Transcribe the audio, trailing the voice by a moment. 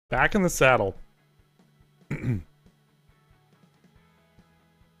Back in the saddle. My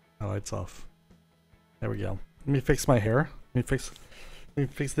lights off. There we go. Let me fix my hair. Let me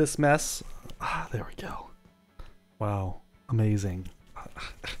fix this mess. Ah, there we go. Wow. Amazing.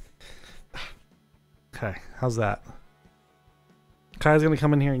 Okay, how's that? Kai's gonna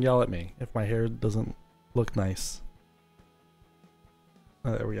come in here and yell at me if my hair doesn't look nice.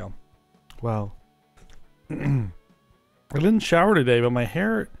 Oh, there we go. Wow. I didn't shower today, but my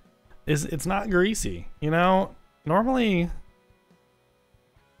hair it's not greasy, you know? Normally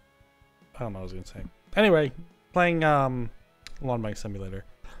I don't know what I was gonna say. Anyway, playing Lawn Mowing Simulator.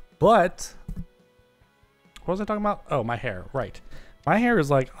 But what was I talking about? Oh, my hair, right. My hair is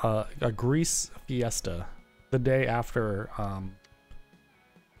like a grease fiesta the day after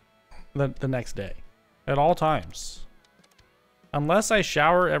the next day. At all times. Unless I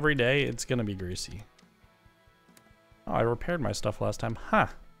shower every day, it's gonna be greasy. Oh, I repaired my stuff last time. Huh.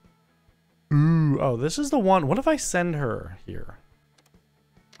 Ooh, oh, this is the one. What if I send her here?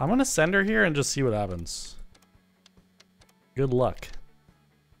 I'm gonna send her here and just see what happens. Good luck.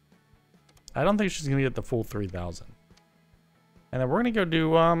 I don't think she's gonna get the full 3,000. And then we're gonna go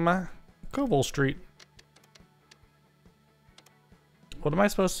do Koval Street. What am I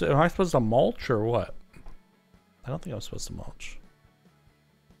supposed to? Am I supposed to mulch or what? I don't think I'm supposed to mulch.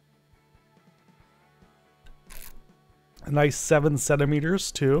 A nice 7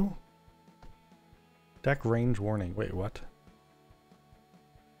 centimeters too. Deck range warning. Wait, what?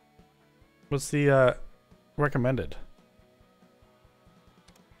 What's the recommended?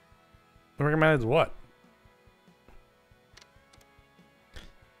 The recommended is what?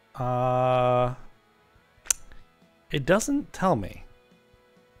 It doesn't tell me.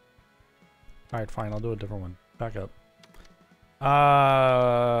 Alright, fine, I'll do a different one. Back up.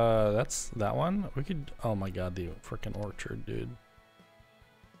 That's that one. We could, oh my god, the freaking orchard, dude.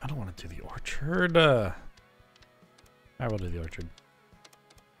 I don't want to do the orchard. I will do the orchard.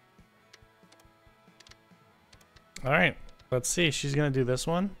 Alright, let's see. She's gonna do this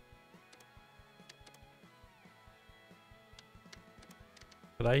one.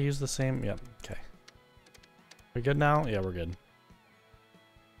 Did I use the same? Yep, okay. We good now? Yeah, we're good.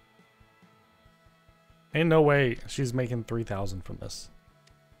 Ain't no way she's making 3,000 from this.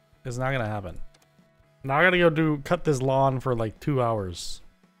 It's not gonna happen. Now I gotta go cut this lawn for like 2 hours.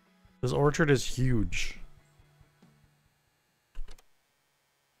 This orchard is huge.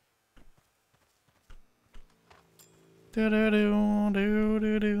 Do do do do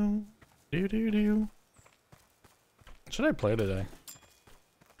do do do do do. Should I play today?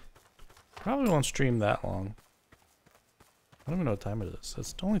 Probably won't stream that long. I don't even know what time it is.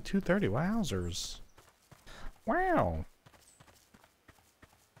 It's only 2:30. Wowzers. Wow.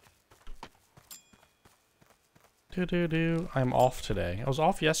 Do do do. I'm off today. I was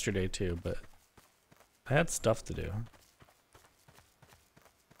off yesterday too, but I had stuff to do.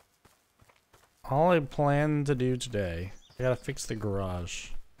 All I plan to do today, I gotta fix the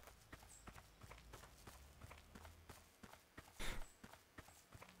garage.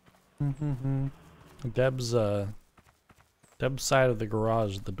 Deb's side of the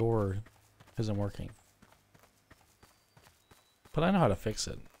garage, the door isn't working. But I know how to fix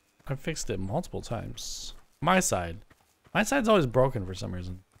it. I've fixed it multiple times. My side. My side's always broken for some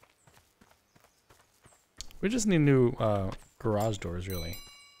reason. We just need new garage doors, really.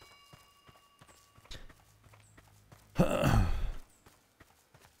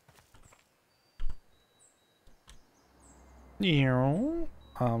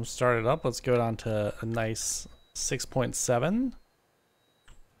 Start it up. Let's go down to a nice 6.7.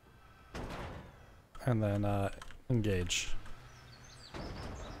 And then engage.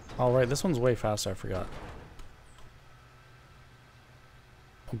 Alright, this one's way faster, I forgot.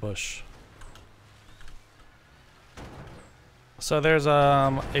 A bush. So there's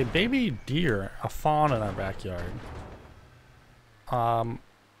a baby deer, a fawn in our backyard.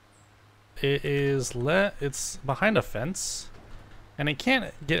 It's behind a fence, and it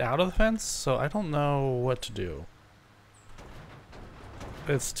can't get out of the fence, so I don't know what to do.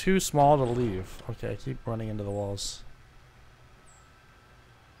 It's too small to leave. Okay, I keep running into the walls.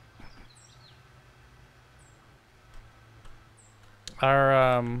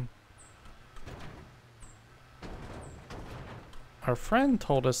 Our friend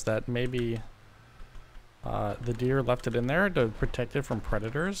told us that maybe the deer left it in there to protect it from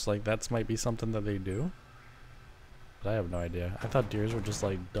predators. Like, that's might be something that they do. But I have no idea. I thought deers were just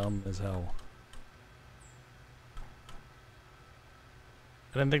like dumb as hell.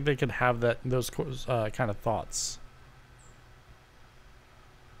 I didn't think they could have those kind of thoughts.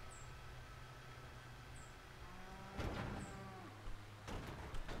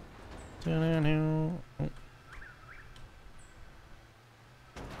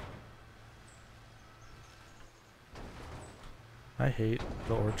 I hate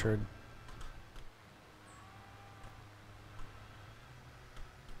the orchard.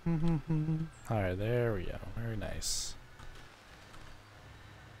 Alright, there we go. Very nice.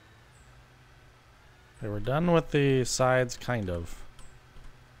 Okay, we're done with the sides, kind of.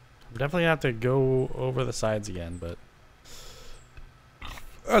 We definitely have to go over the sides again, but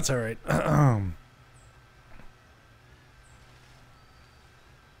that's alright.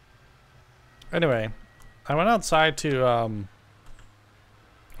 Anyway, I went outside to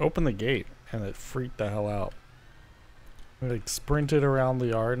open the gate, and it freaked the hell out. I like sprinted around the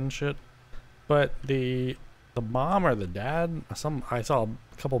yard and shit. But the mom or the dad, I saw a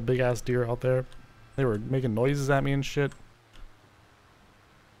couple big ass deer out there. They were making noises at me and shit.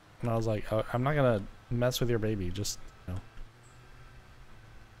 And I was like, oh, I'm not gonna mess with your baby, just, you know.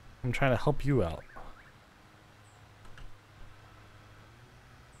 I'm trying to help you out.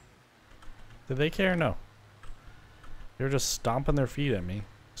 Did they care? No. They were just stomping their feet at me,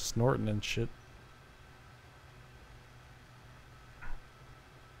 snorting and shit.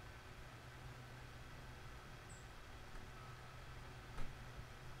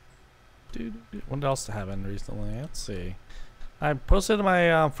 Dude, what else happened recently? Let's see. I posted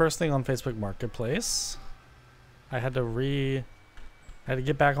my first thing on Facebook Marketplace. I had to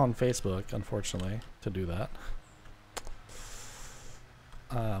get back on Facebook, unfortunately, to do that.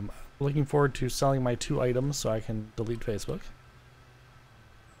 Looking forward to selling my 2 items so I can delete Facebook.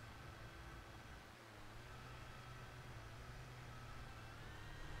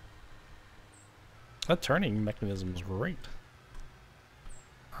 That turning mechanism is great.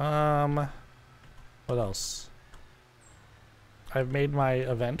 What else? I've made my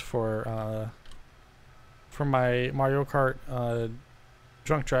event for my Mario Kart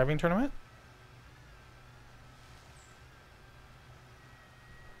drunk driving tournament.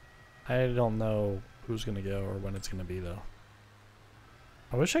 I don't know who's gonna go or when it's gonna be though.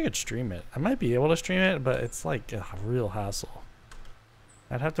 I wish I could stream it. I might be able to stream it, but it's like a real hassle.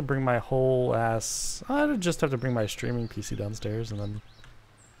 I'd have to bring my whole ass. I'd just have to bring my streaming PC downstairs and then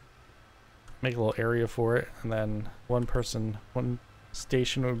make a little area for it, and then one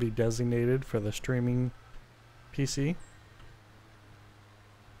station would be designated for the streaming PC.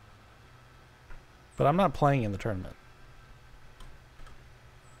 But I'm not playing in the tournament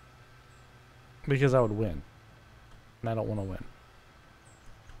because I would win, and I don't want to win.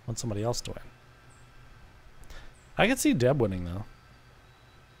 I want somebody else to win. I could see Deb winning though.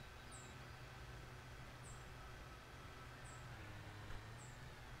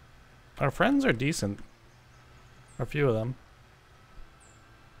 Our friends are decent. A few of them.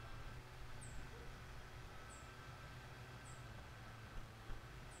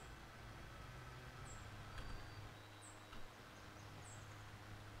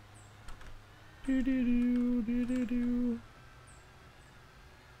 Do do do do do do.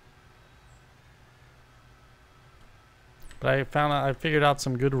 But I figured out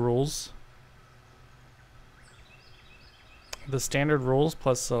some good rules. The standard rules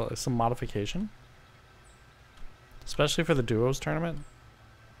plus some modification, especially for the duos tournament.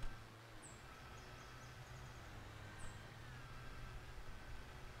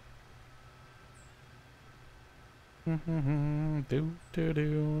 Do do do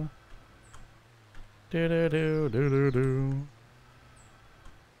do do do do do.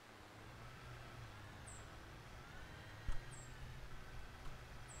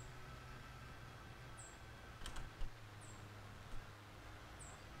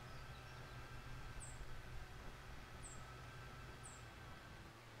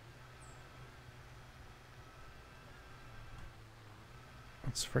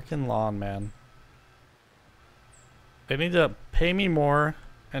 It's freaking lawn, man. They need to pay me more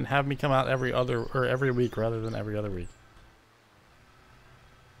and have me come out every week rather than every other week.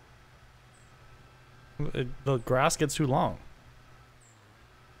 The grass gets too long.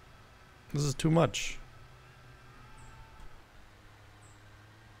 This is too much.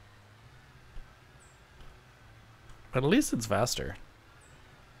 But at least it's faster.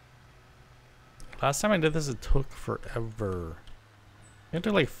 Last time I did this, it took forever. It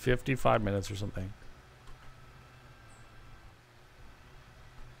took like 55 minutes or something.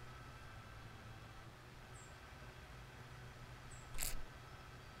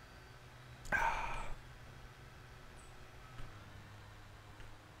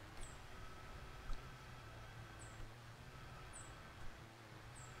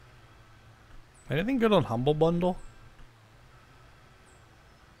 Anything good on Humble Bundle?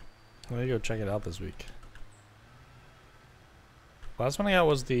 Let me go check it out this week. Last one I got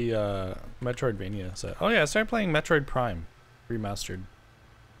was the Metroidvania set. Oh yeah, I started playing Metroid Prime Remastered.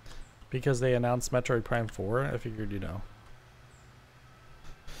 Because they announced Metroid Prime 4, I figured, you know.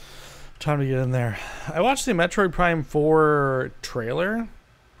 Time to get in there. I watched the Metroid Prime 4 trailer.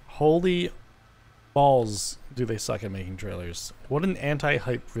 Holy balls do they suck at making trailers. What an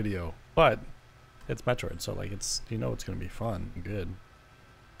anti-hype video. But it's Metroid, so like it's, you know, it's gonna be fun and good.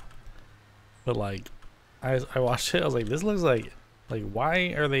 But like I watched it, I was like, this looks like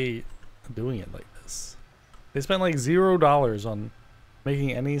why are they doing it like this? They spent like $0 on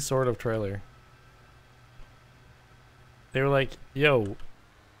making any sort of trailer. They were like, yo,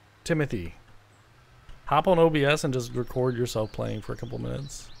 Timothy, hop on OBS and just record yourself playing for a couple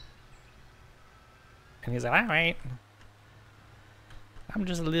minutes. And he's like, alright. I'm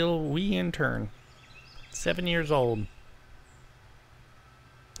just a little wee intern. 7 years old.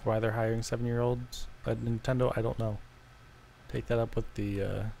 Why they're hiring 7-year-olds at Nintendo, I don't know. Take that up with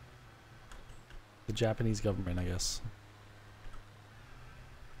the Japanese government, I guess.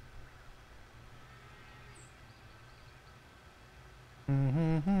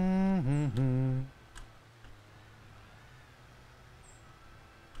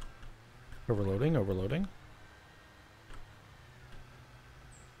 Overloading, overloading.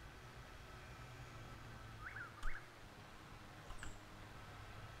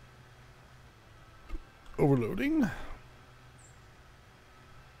 Overloading.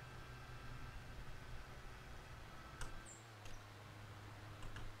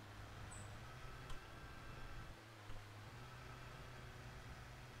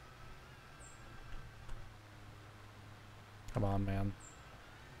 Come on, man.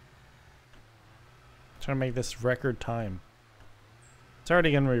 Trying to make this record time. It's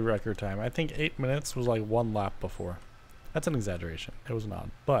already gonna be record time. I think 8 minutes was like 1 lap before. That's an exaggeration. It was not,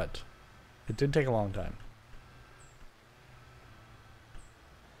 but it did take a long time.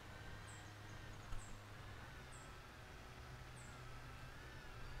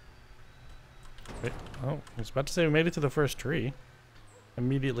 Wait, oh, I was about to say we made it to the first tree.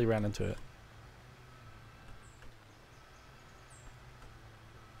 Immediately ran into it.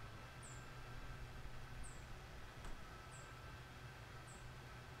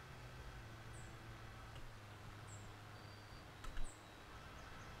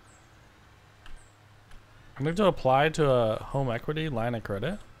 I need to apply to a home equity line of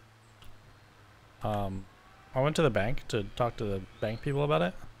credit. I went to the bank to talk to the bank people about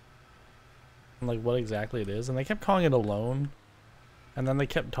it. And like what exactly it is. And they kept calling it a loan. And then they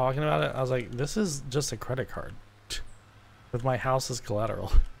kept talking about it. I was like, this is just a credit card. With my house as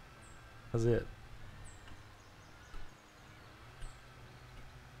collateral. That's it.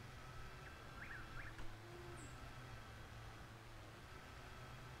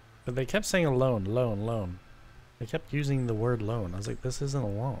 But they kept saying a loan, loan, loan. They kept using the word loan. I was like, this isn't a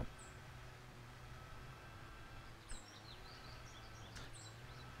loan.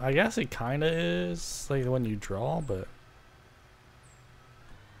 I guess it kind of is, like when you draw, but...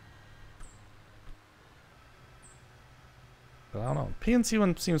 I don't know. PNC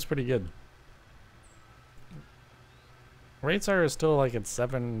one seems pretty good. Rates are still like at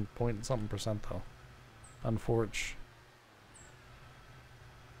 7 point something percent though. Unfortunately.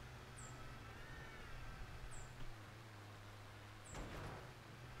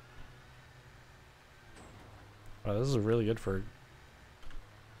 Wow, this is really good for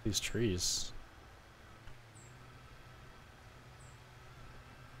these trees.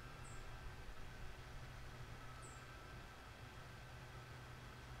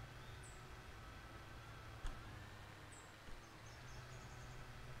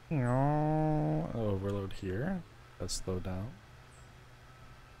 Overload here. Let's slow down.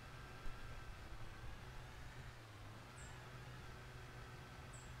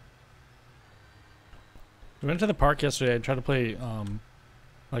 We went to the park yesterday. I tried to play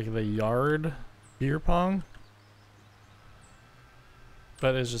like the yard beer pong,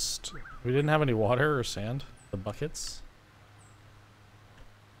 but it's just we didn't have any water or sand, the buckets,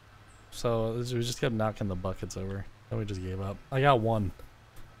 so we just kept knocking the buckets over. Then we just gave up. I got one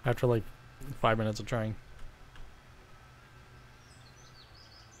after like 5 minutes of trying.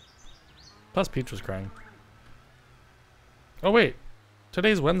 Plus Peach was crying. Oh wait,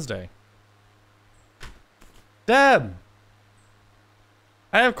 today's Wednesday. Deb!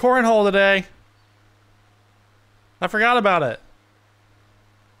 I have cornhole today. I forgot about it.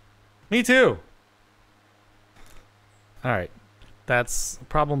 Me too. Alright. That's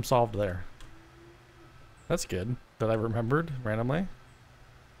problem solved there. That's good that I remembered randomly.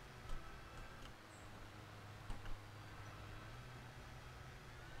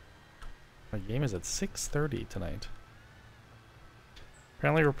 My game is at 6:30 tonight.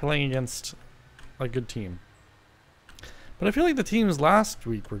 Apparently we're playing against a good team. But I feel like the teams last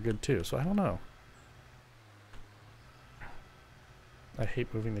week were good too, so I don't know. I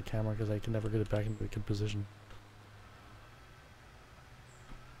hate moving the camera because I can never get it back into a good position.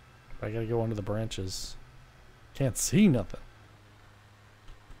 I gotta go under the branches. Can't see nothing.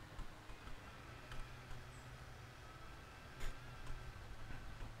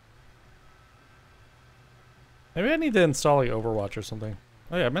 Maybe I need to install like Overwatch or something.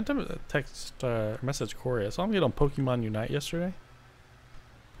 Oh yeah, I meant to message Corey. I saw him get on Pokemon Unite yesterday.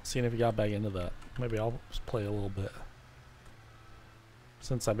 Seeing if he got back into that. Maybe I'll just play a little bit.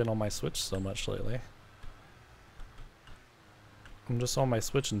 Since I've been on my Switch so much lately. I'm just on my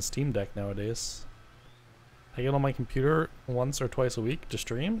Switch and Steam Deck nowadays. I get on my computer once or twice a week to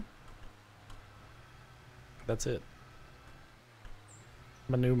stream. That's it.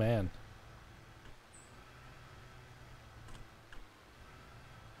 I'm a new man.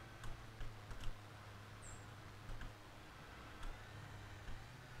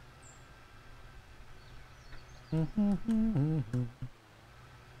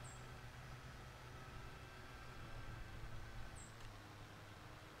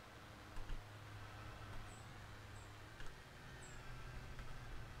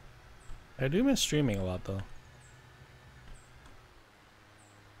 I do miss streaming a lot though.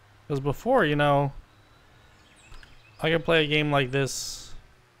 Because before, you know, I could play a game like this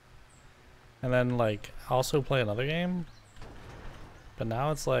and then like also play another game. But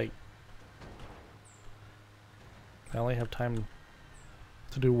now it's like I only have time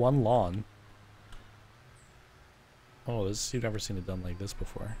to do one lawn. Oh, this, you've never seen it done like this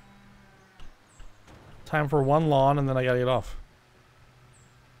before. Time for one lawn and then I gotta get off.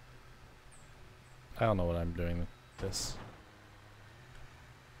 I don't know what I'm doing with this.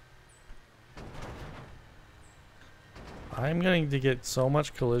 I'm going to get so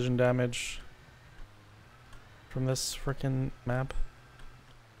much collision damage from this frickin' map.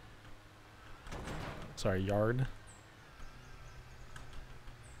 Sorry, yard.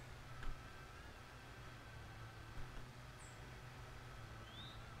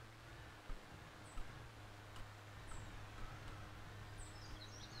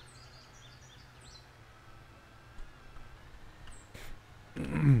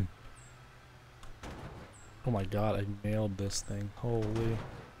 Oh my god, I nailed this thing. Holy.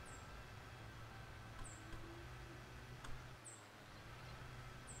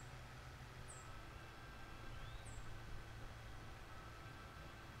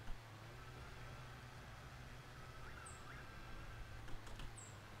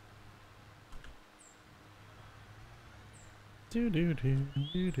 Do do do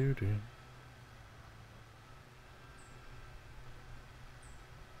do do do.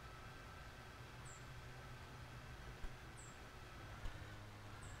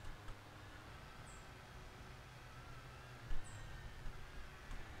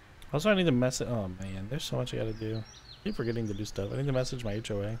 Also, I need to message. Oh man, there's so much I gotta do. I keep forgetting to do stuff. I need to message my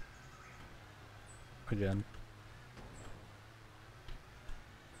HOA again.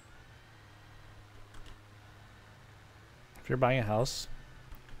 If you're buying a house,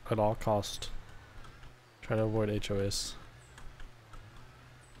 at all cost, try to avoid HOAs.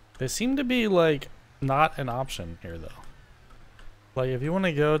 They seem to be like not an option here though. Like if you want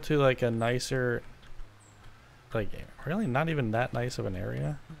to go to like a nicer, like really not even that nice of an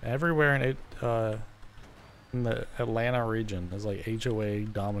area. Everywhere in the Atlanta region is like HOA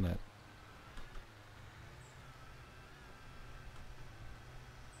dominant.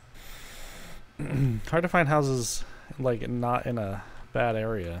 Hard to find houses like not in a bad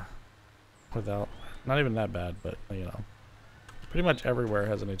area without, not even that bad, but you know, pretty much everywhere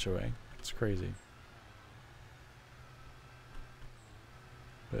has an HOA. It's crazy.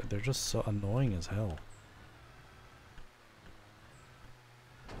 But they're just so annoying as hell.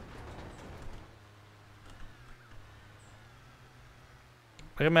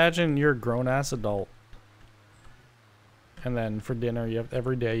 Like imagine you're a grown-ass adult and then for dinner you have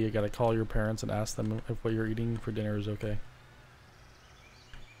every day you gotta call your parents and ask them if what you're eating for dinner is okay.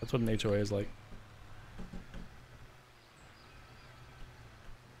 That's what an HOA is like.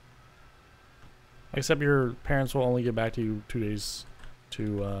 Except your parents will only get back to you 2 days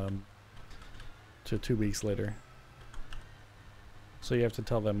to 2 weeks later. So you have to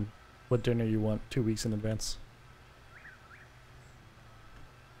tell them what dinner you want 2 weeks in advance.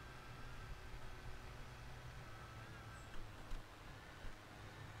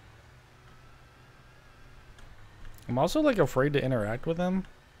 I'm also like afraid to interact with them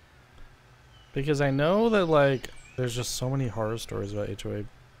because I know that like there's just so many horror stories about HOA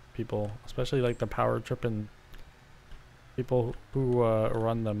people, especially like the power tripping People who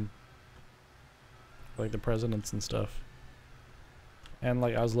run them, like the presidents and stuff. And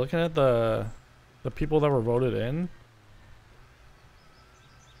like I was looking at the people that were voted in.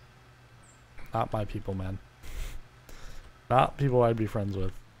 Not my people, man. Not people I'd be friends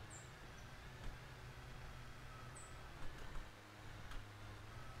with.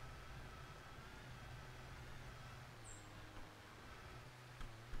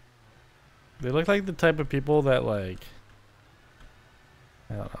 They look like the type of people that like,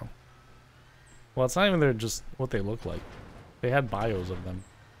 I don't know. Well, it's not even they're just what they look like. They had bios of them.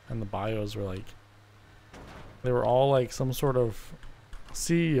 And the bios were like, they were all like some sort of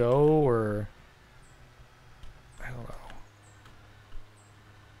CEO or, I don't know.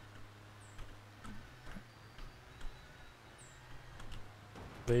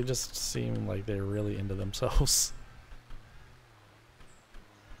 They just seem like they're really into themselves.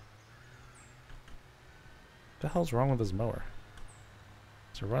 What the hell's wrong with this mower?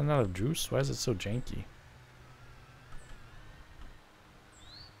 Is it running out of juice? Why is it so janky?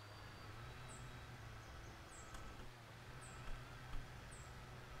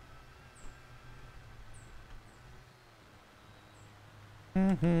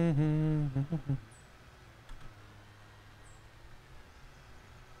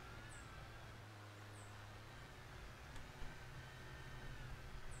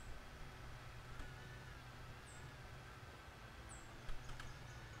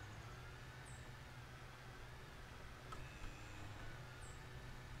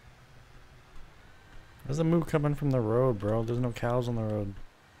 There's a moo coming from the road, bro. There's no cows on the road.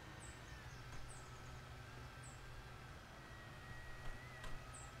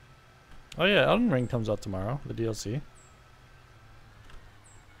 Oh yeah, Elden Ring comes out tomorrow, the DLC.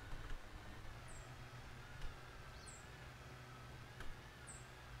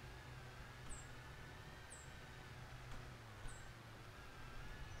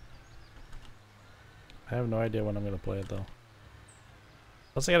 I have no idea when I'm gonna play it though.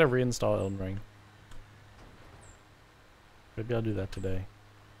 Plus I gotta reinstall Elden Ring. Maybe I'll do that today.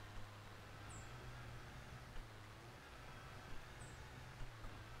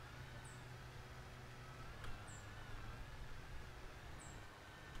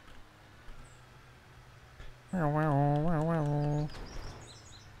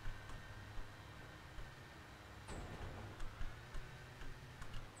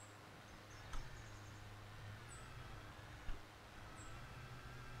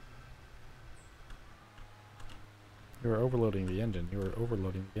 You were overloading the engine. You were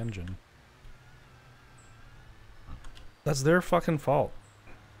overloading the engine. That's their fucking fault.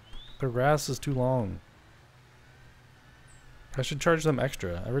 Their grass is too long. I should charge them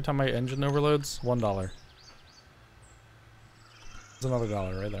extra. Every time my engine overloads, $1. There's another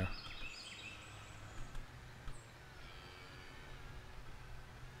dollar right there.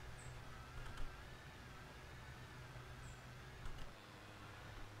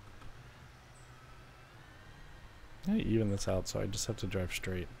 I even this out, so I just have to drive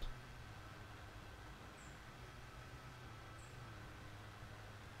straight.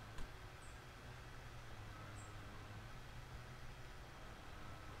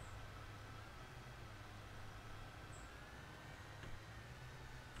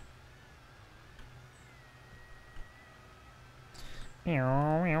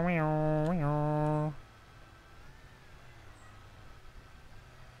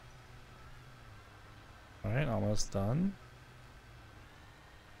 Alright, almost done.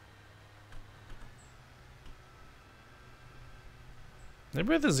 Maybe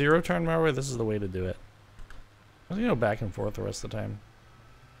with the zero turn mower, this is the way to do it. I'm gonna go back and forth the rest of the time.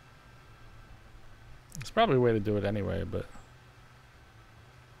 It's probably a way to do it anyway, but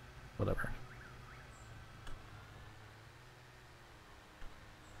whatever.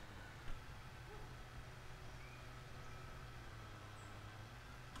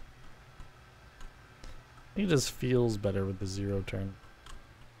 It just feels better with the zero turn.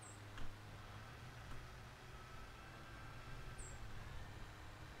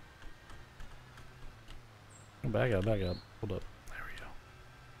 Back up, back up. Hold up. There we go.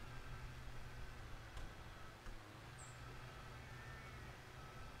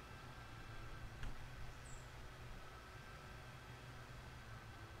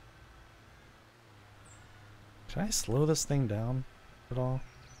 Should I slow this thing down at all?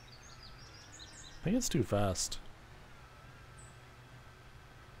 I think it's too fast.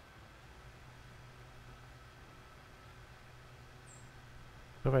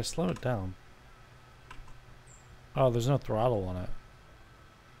 But if I slow it down... Oh, there's no throttle on it.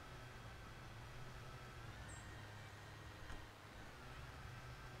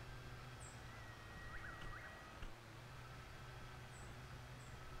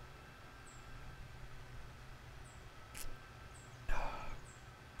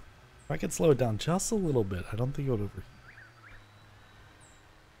 If I could slow it down just a little bit, I don't think it would overheat.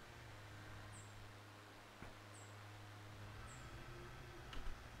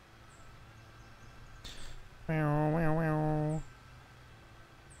 Meow, meow, meow.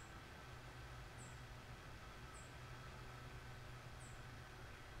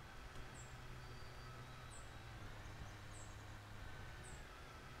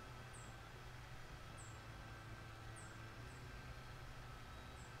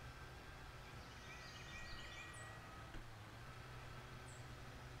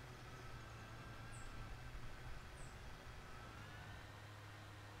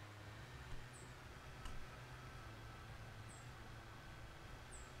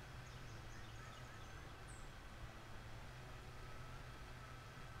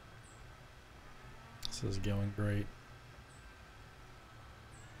 This is going great.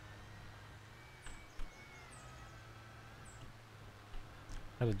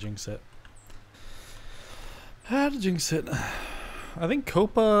 How to jinx it. How to jinx it. I think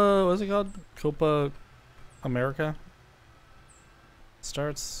Copa, what's it called? Copa America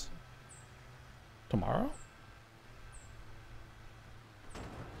starts tomorrow?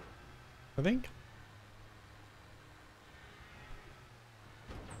 I think.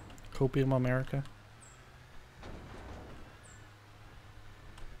 Copium America.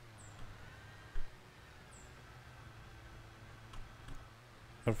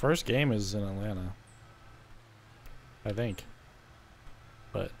 The first game is in Atlanta, I think,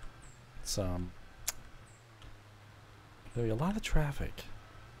 but it's there'll be a lot of traffic.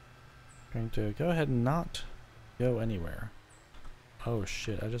 I'm going to go ahead and not go anywhere. Oh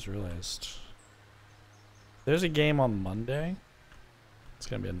shit, I just realized there's a game on Monday. It's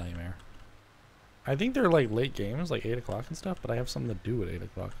gonna be a nightmare. I think they're like late games, like 8 o'clock and stuff, but I have something to do at 8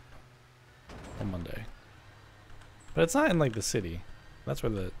 o'clock on Monday. But it's not in like the city. That's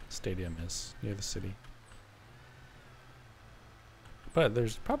where the stadium is, near the city. But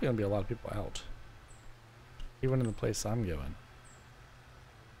there's probably gonna be a lot of people out, even in the place I'm going.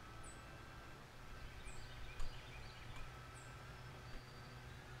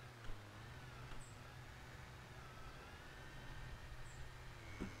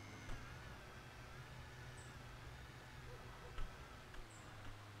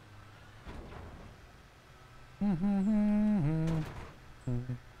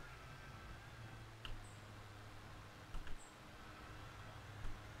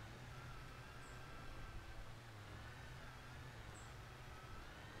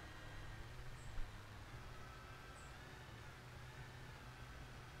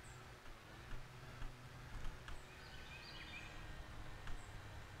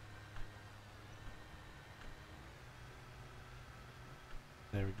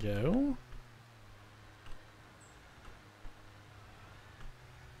 There we go.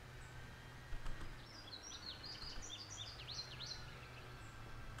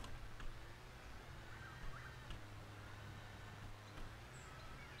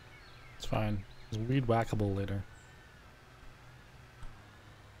 It's fine. It's weed whackable later.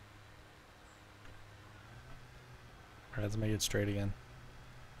 Alright, let's make it straight again.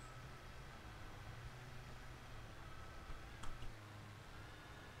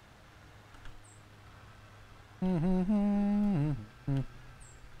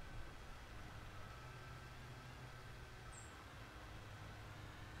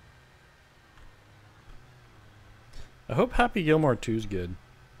 I hope Happy Gilmore 2's good.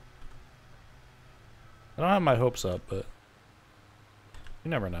 I don't have my hopes up, but you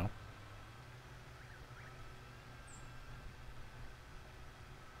never know.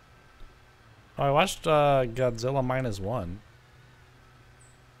 Oh, I watched Godzilla -1.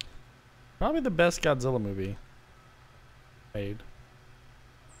 Probably the best Godzilla movie made,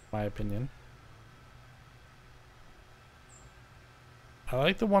 my opinion. I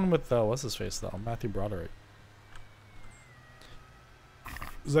like the one with what's his face though, Matthew Broderick.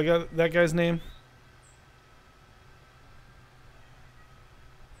 Is that guy's name?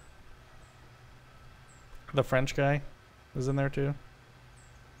 The French guy is in there too.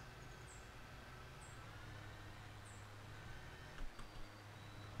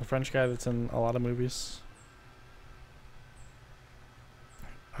 The French guy that's in a lot of movies.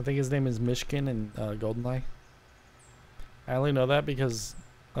 I think his name is Mishkin in GoldenEye. I only know that because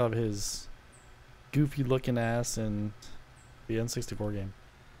of his goofy looking ass in the N64 game.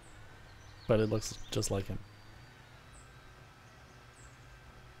 But it looks just like him.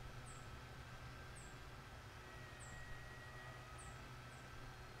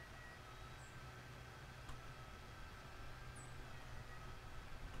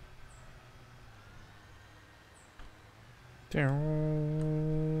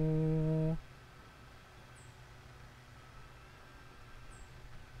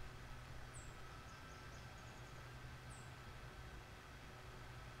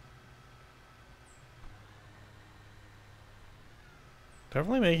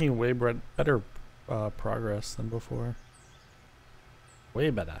 Definitely making way better progress than before. Way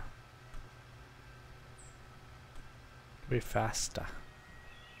better. Way faster.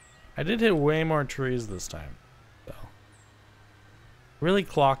 I did hit way more trees this time, though. Really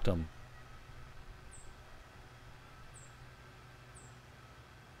clocked them.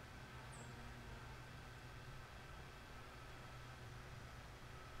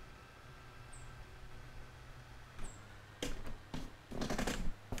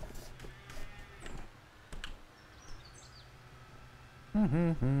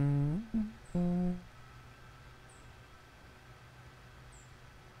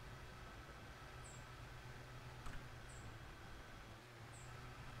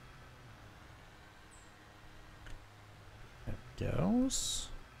 Goes.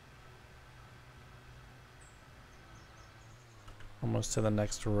 Almost to the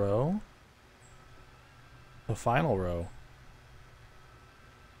next row. The final row.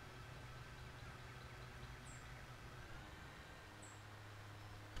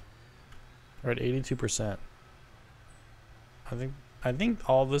 We're at 82%. I think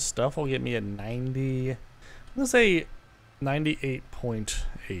all this stuff will get me at 90. I'm gonna say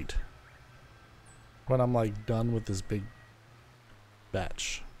 98.8 when I'm like done with this big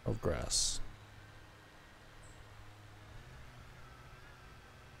batch of grass.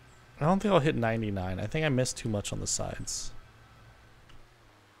 I don't think I'll hit 99. I think I missed too much on the sides.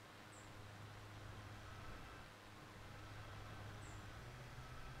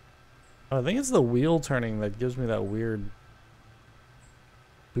 Oh, I think it's the wheel turning that gives me that weird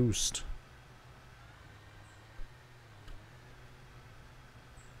boost.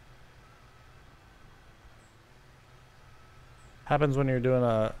 Happens when you're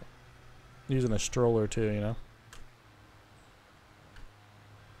doing using a stroller too, you know?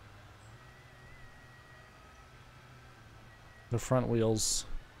 The front wheels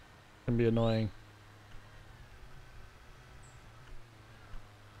can be annoying.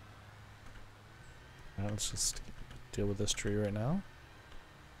 Alright, let's just deal with this tree right now.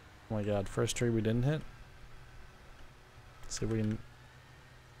 Oh my god, first tree we didn't hit. Let's see if we can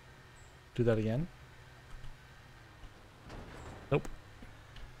do that again. Nope.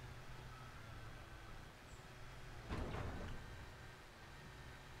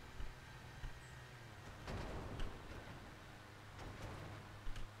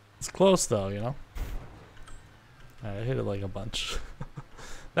 It's close though, you know? Alright, I hit it like a bunch.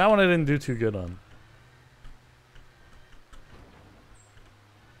 That one I didn't do too good on.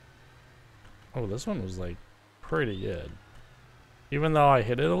 Oh, this one was like pretty good. Even though I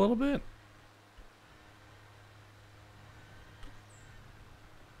hit it a little bit.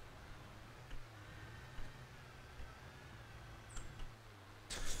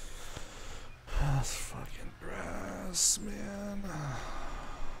 That's fucking grass, man.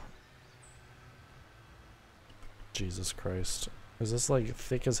 Jesus Christ. Is this like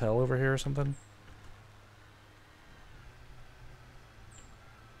thick as hell over here or something?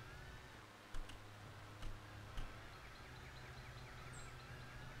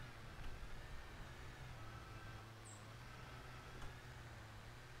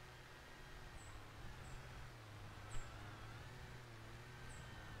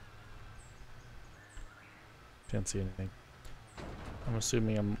 Can't see anything. I'm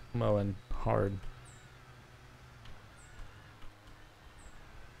assuming I'm mowing hard.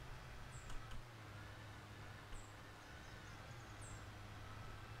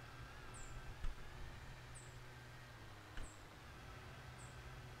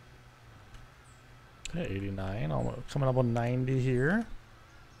 Okay, 89, almost coming up on 90 here.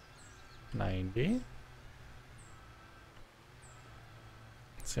 90.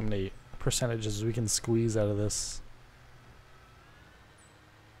 Let's see how many percentages we can squeeze out of this.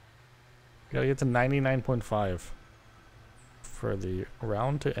 We gotta get to 99.5 for the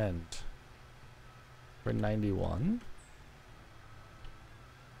round to end. We're 91.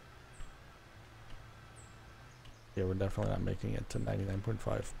 Yeah, we're definitely not making it to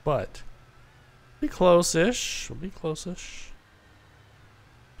 99.5, but be close-ish. We'll be close-ish.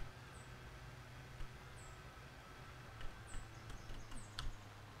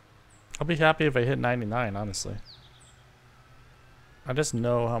 I'll be happy if I hit 99, honestly. I just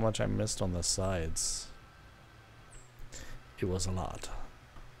know how much I missed on the sides. It was a lot.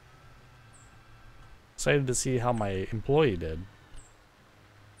 Excited to see how my employee did.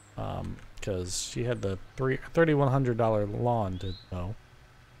 Because she had the $3,100 lawn to mow.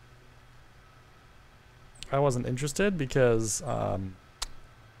 I wasn't interested because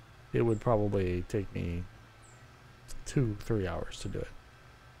it would probably take me 2-3 hours to do it.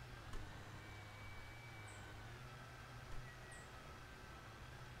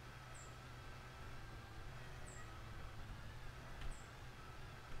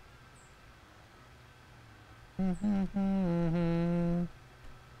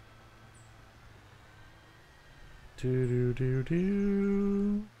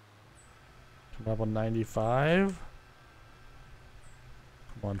 Do. Come up on 95.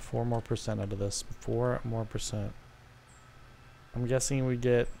 Come on, 4 more percent out of this. 4 more percent. I'm guessing we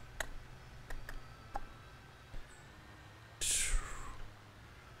get.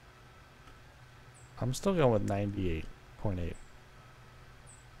 I'm still going with 98.8.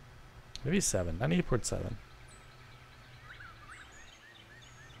 Maybe 7. 98.7.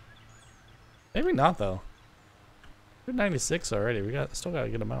 Maybe not though. We're 96 already. We still got a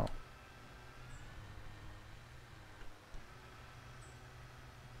good amount.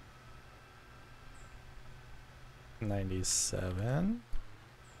 $97.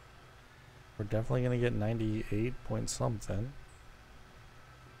 We're definitely gonna get 98 point something.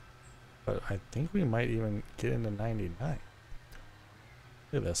 But I think we might even get into 99.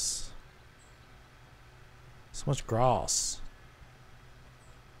 Look at this. So much grass.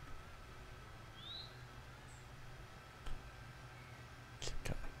 Keep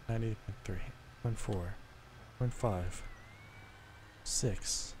going. 98.3, 0.4, 0.5,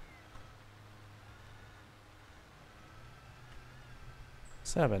 6,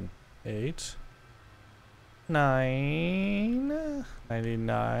 7, 8, 9,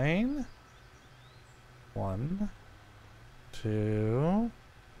 99, 1, 2,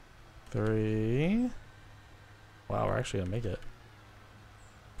 3. Wow, we're actually gonna make it.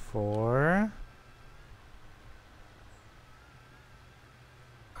 4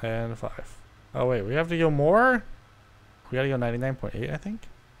 and 5. Oh wait, we have to go more? We gotta go 99.8, I think.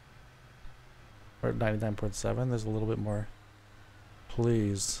 Or 99.7. There's a little bit more.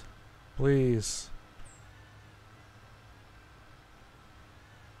 Please. Please.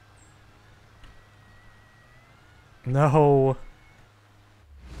 No.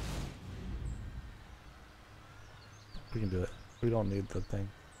 We can do it. We don't need the thing.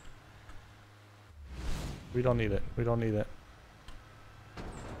 We don't need it. We don't need it.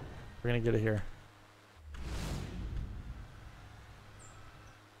 We're gonna get it here.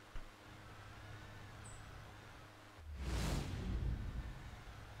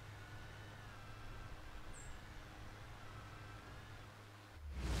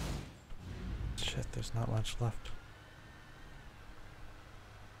 Shit, there's not much left.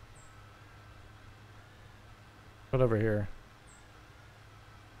 Put over here.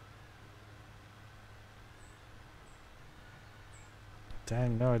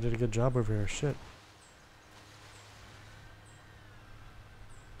 Dang, no, I did a good job over here. Shit.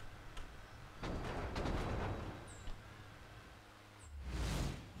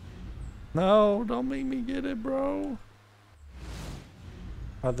 No, don't make me get it, bro.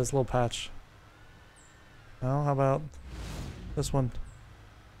 How about this little patch? No, how about this one?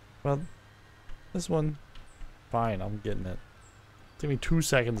 Well, this one. Fine, I'm getting it. Give me 2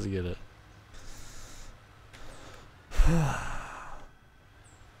 seconds to get it.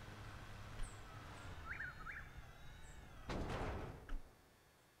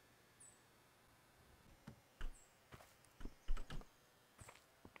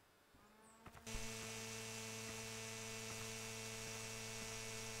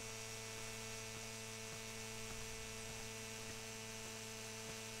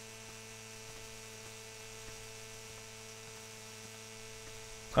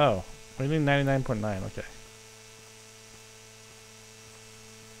 Oh, we need 99.9, okay.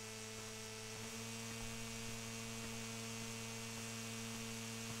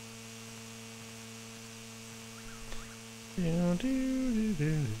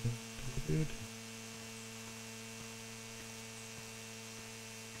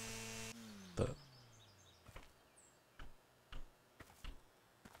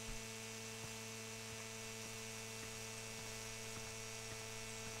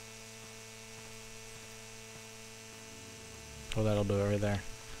 Oh, that'll do it right there.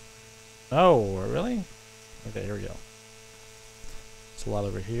 Oh, really? Okay, here we go. It's a lot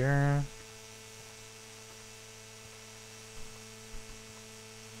over here.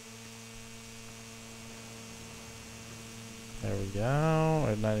 There we go.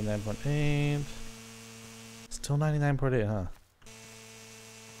 At 99.8. Still 99.8, huh?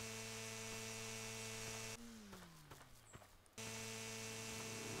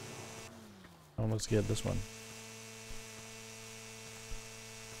 Oh, looks good, this one.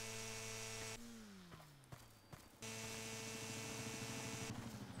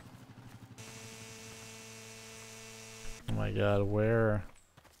 Oh my god, where?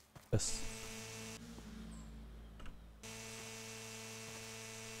 This.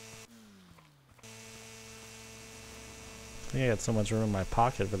 I think I got so much room in my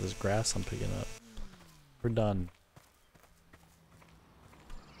pocket for this grass I'm picking up. We're done.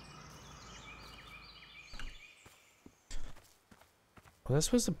 Was I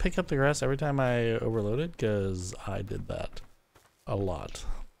supposed to pick up the grass every time I overloaded? Because I did that a lot.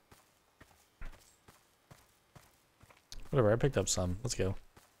 Whatever, I picked up some. Let's go.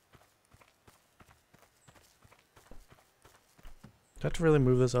 Do I have to really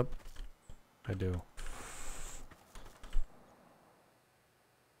move this up? I do.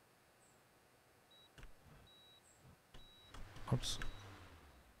 Oops.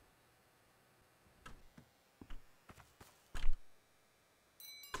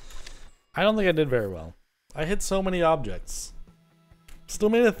 I don't think I did very well. I hit so many objects. Still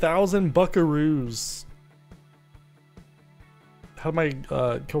made 1,000 buckaroos. How did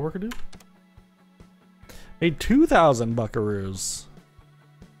my coworker do? Made 2,000 buckaroos.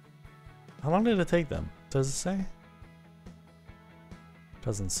 How long did it take them? Does it say?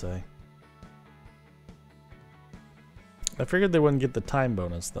 Doesn't say. I figured they wouldn't get the time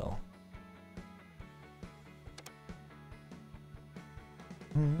bonus though.